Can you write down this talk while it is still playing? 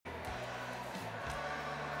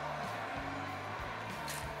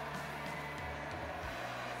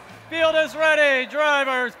Field is ready.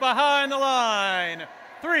 Drivers behind the line.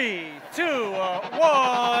 3, 2, 1.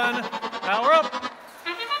 Power up.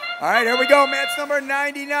 All right, here we go. Match number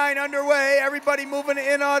 99 underway. Everybody moving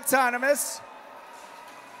in autonomous.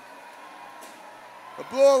 The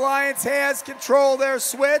Blue Alliance has control their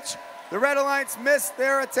switch. The Red Alliance missed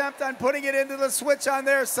their attempt on putting it into the switch on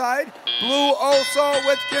their side. Blue also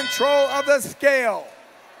with control of the scale.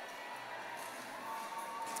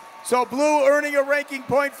 So Blue earning a ranking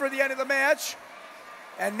point for the end of the match.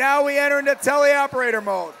 And now we enter into teleoperator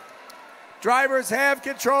mode. Drivers have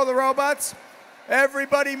control of the robots.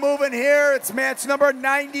 Everybody moving here. It's match number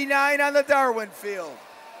 99 on the Darwin field.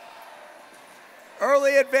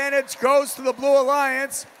 Early advantage goes to the Blue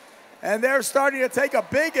Alliance, and they're starting to take a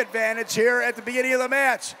big advantage here at the beginning of the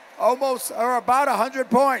match. Almost, or about 100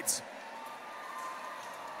 points.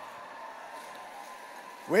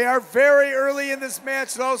 We are very early in this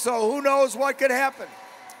match, though, so who knows what could happen.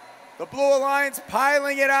 The Blue Alliance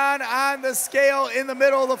piling it on the scale in the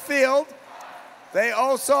middle of the field. They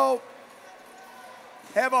also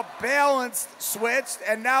have a balanced switch,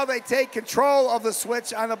 and now they take control of the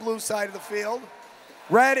switch on the blue side of the field.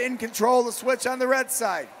 Red in control of the switch on the red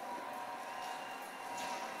side.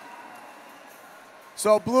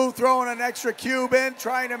 So Blue throwing an extra cube in,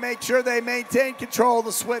 trying to make sure they maintain control of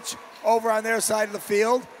the switch over on their side of the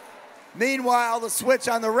field. Meanwhile, the switch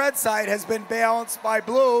on the red side has been balanced by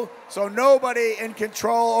Blue, so nobody in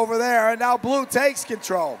control over there, and now Blue takes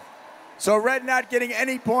control. So Red not getting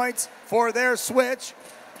any points for their switch.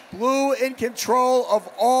 Blue in control of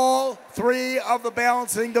all three of the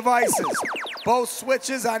balancing devices. Both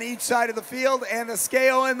switches on each side of the field and the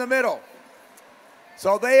scale in the middle.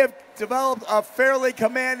 So they have developed a fairly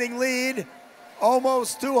commanding lead,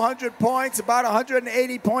 almost 200 points, about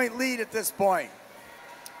 180-point lead at this point.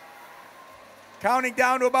 Counting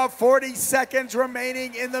down to about 40 seconds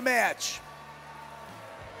remaining in the match.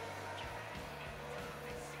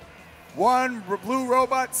 One blue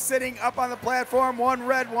robot sitting up on the platform, one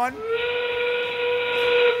red one.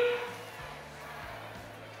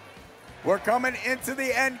 We're coming into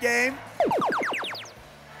the end game.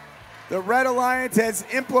 The Red Alliance has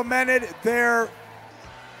implemented their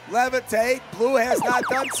levitate. Blue has not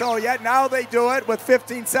done so yet. Now they do it with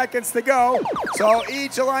 15 seconds to go. So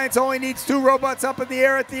each alliance only needs 2 robots up in the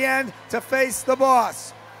air at the end to face the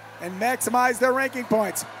boss and maximize their ranking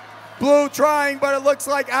points. Blue trying, but it looks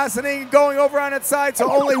like Asaning going over on its side,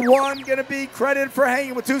 so only one going to be credited for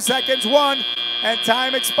hanging with 2 seconds. 1, and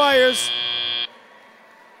time expires.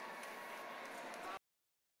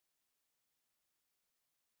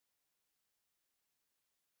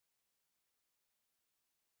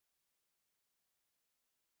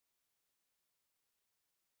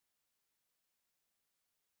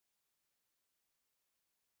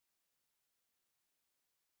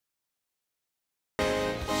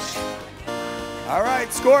 All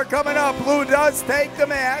right, score coming up. Blue does take the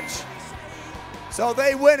match. So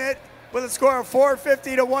they win it with a score of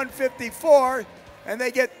 450 to 154, and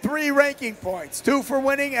they get 3 ranking points, 2 for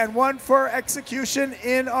winning and 1 for execution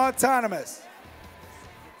in autonomous.